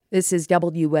This is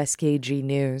WSKG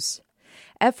News.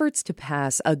 Efforts to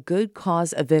pass a good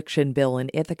cause eviction bill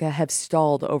in Ithaca have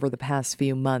stalled over the past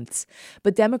few months,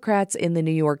 but Democrats in the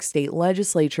New York State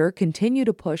legislature continue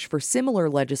to push for similar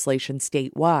legislation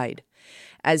statewide.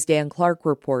 As Dan Clark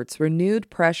reports, renewed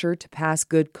pressure to pass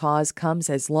good cause comes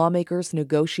as lawmakers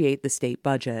negotiate the state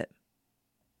budget.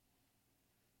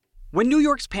 When New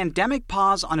York's pandemic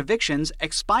pause on evictions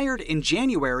expired in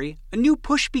January, a new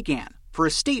push began for a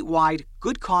statewide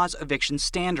good cause eviction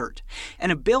standard.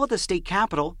 And a bill at the state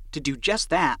capitol to do just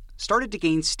that started to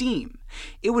gain steam.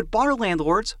 It would bar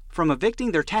landlords from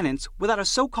evicting their tenants without a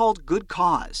so-called good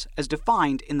cause, as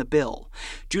defined in the bill.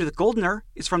 Judith Goldner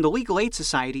is from the Legal Aid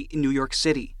Society in New York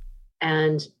City.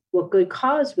 And what good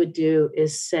cause would do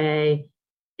is say,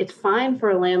 it's fine for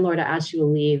a landlord to ask you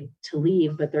to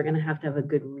leave, but they're going to have a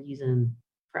good reason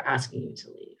for asking you to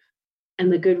leave.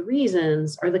 And the good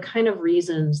reasons are the kind of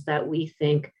reasons that we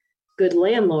think good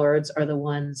landlords are the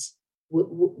ones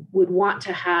would want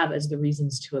to have as the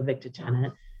reasons to evict a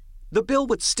tenant. The bill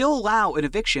would still allow an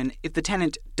eviction if the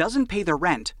tenant doesn't pay their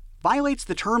rent, violates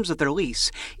the terms of their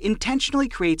lease, intentionally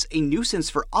creates a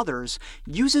nuisance for others,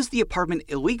 uses the apartment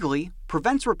illegally,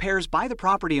 prevents repairs by the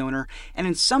property owner, and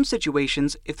in some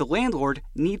situations, if the landlord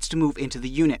needs to move into the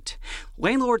unit.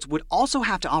 Landlords would also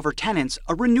have to offer tenants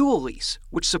a renewal lease,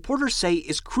 which supporters say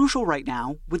is crucial right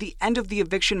now with the end of the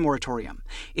eviction moratorium.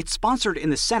 It's sponsored in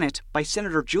the Senate by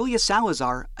Senator Julia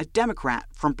Salazar, a Democrat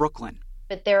from Brooklyn.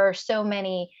 But there are so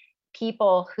many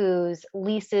people whose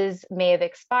leases may have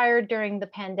expired during the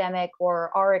pandemic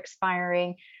or are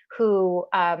expiring, who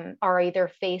are either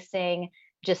facing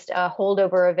just a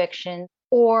holdover eviction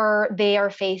or they are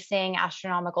facing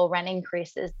astronomical rent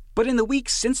increases. But in the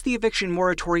weeks since the eviction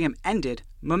moratorium ended,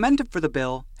 momentum for the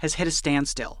bill has hit a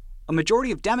standstill. A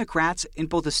majority of Democrats in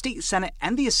both the state Senate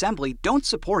and the Assembly don't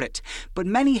support it, but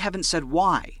many haven't said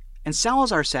why. And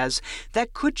Salazar says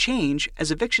that could change as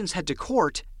evictions head to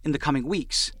court in the coming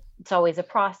weeks. It's always a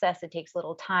process. It takes a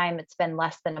little time. It's been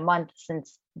less than a month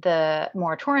since the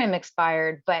moratorium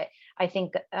expired. But I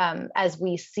think as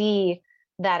we see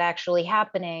that actually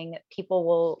happening, people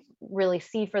will really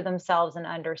see for themselves and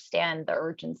understand the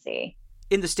urgency.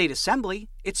 In the state assembly,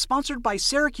 it's sponsored by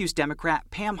Syracuse Democrat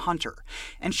Pam Hunter,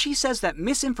 and she says that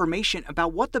misinformation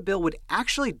about what the bill would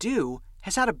actually do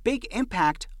has had a big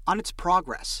impact on its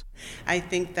progress. I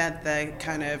think that the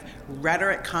kind of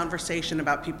rhetoric conversation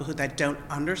about people that don't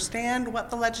understand what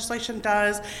the legislation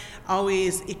does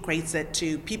always equates it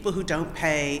to people who don't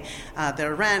pay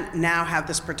their rent now have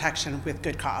this protection with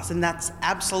good cause, and that's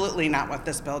absolutely not what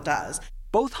this bill does.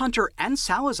 Both Hunter and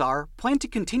Salazar plan to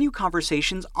continue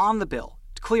conversations on the bill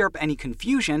to clear up any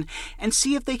confusion and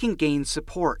see if they can gain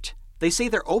support. They say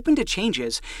they're open to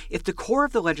changes if the core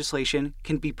of the legislation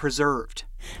can be preserved.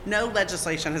 No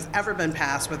legislation has ever been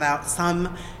passed without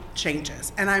some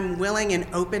changes. And I'm willing and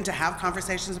open to have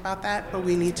conversations about that, but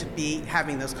we need to be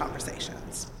having those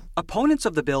conversations. Opponents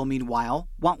of the bill, meanwhile,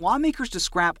 want lawmakers to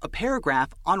scrap a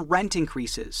paragraph on rent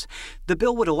increases. The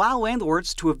bill would allow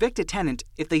landlords to evict a tenant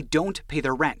if they don't pay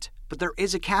their rent. But there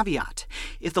is a caveat.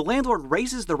 If the landlord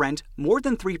raises the rent more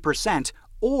than 3%,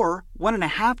 or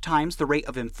 1.5 times the rate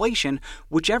of inflation,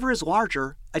 whichever is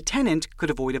larger, a tenant could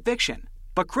avoid eviction.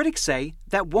 But critics say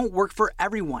that won't work for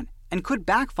everyone and could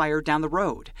backfire down the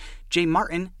road. Jay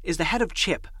Martin is the head of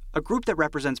CHIP, a group that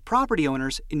represents property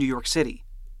owners in New York City.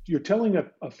 You're telling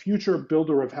a future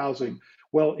builder of housing,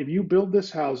 well, if you build this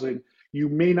housing, you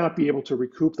may not be able to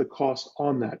recoup the cost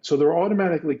on that. So they're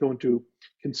automatically going to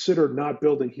consider not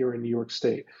building here in New York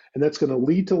State. And that's going to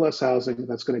lead to less housing.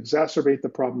 That's going to exacerbate the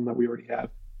problem that we already have.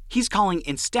 He's calling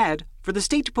instead for the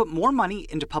state to put more money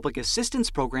into public assistance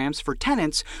programs for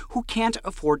tenants who can't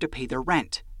afford to pay their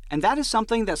rent. And that is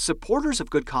something that supporters of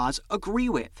Good Cause agree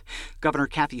with. Governor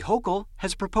Kathy Hochul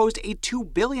has proposed a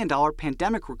 $2 billion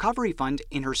pandemic recovery fund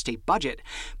in her state budget,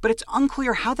 but it's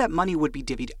unclear how that money would be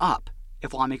divvied up.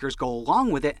 If lawmakers go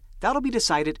along with it, that'll be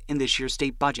decided in this year's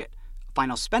state budget. A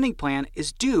final spending plan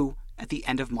is due at the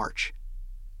end of March.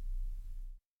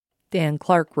 Dan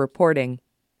Clark reporting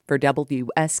for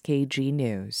WSKG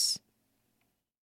News.